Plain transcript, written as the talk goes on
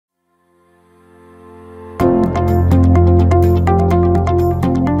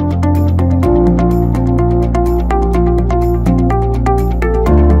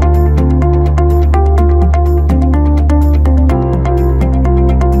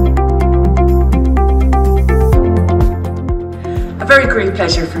very great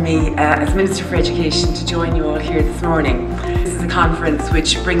pleasure for me as Minister for Education to join you all here this morning. This is a conference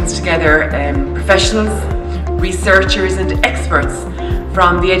which brings together professionals, researchers and experts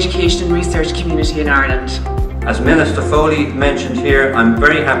from the education and research community in Ireland. As Minister Foley mentioned here, I'm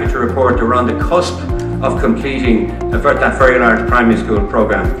very happy to report that we're on the cusp of completing that very large primary school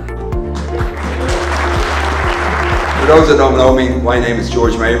programme. For those that don't know me, my name is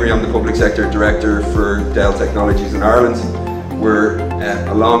George Mabry. I'm the Public Sector Director for Dell Technologies in Ireland. We're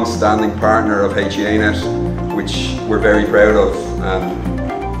a long-standing partner of HEAnet, which we're very proud of,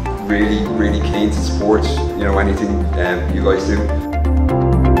 and really keen to support anything you guys do.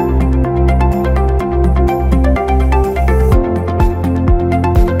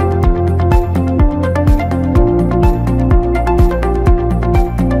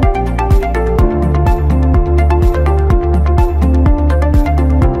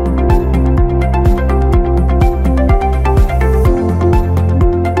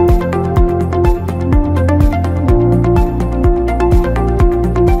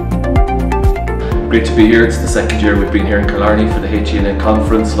 Great to be here. It's the second year we've been here in Killarney for the HEAnet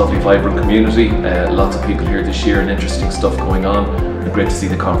Conference. Lovely, vibrant community. Lots of people here this year and interesting stuff going on. And great to see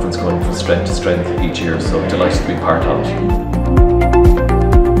the conference going from strength to strength each year. So delighted to be part of it.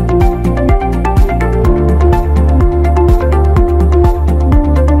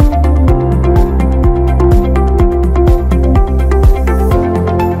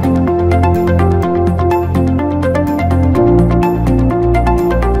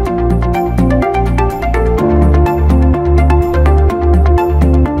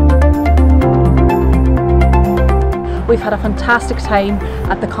 We've had a fantastic time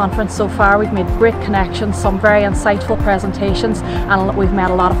at the conference so far. We've made great connections, some very insightful presentations, and we've met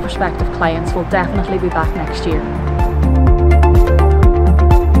a lot of prospective clients. We'll definitely be back next year.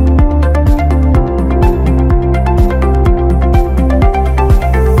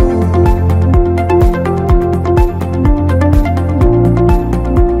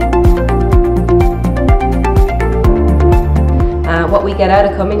 What we get out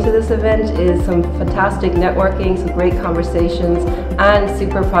of coming to this event is some fantastic networking, some great conversations and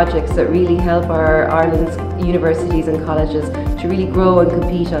super projects that really help our Ireland's universities and colleges to really grow and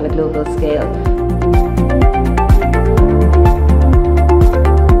compete on a global scale.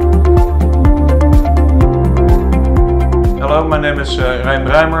 Hello, my name is Rijn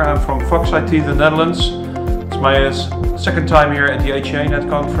Breimer. I'm from Fox IT, the Netherlands. It's my second time here at the HEAnet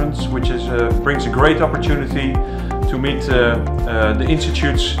Conference, which brings a great opportunity to meet the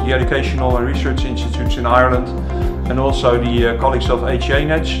institutes, the educational and research institutes in Ireland, and also the colleagues of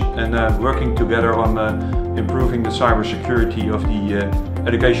HEAnet, and working together on improving the cybersecurity of the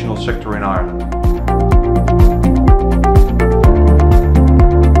educational sector in Ireland.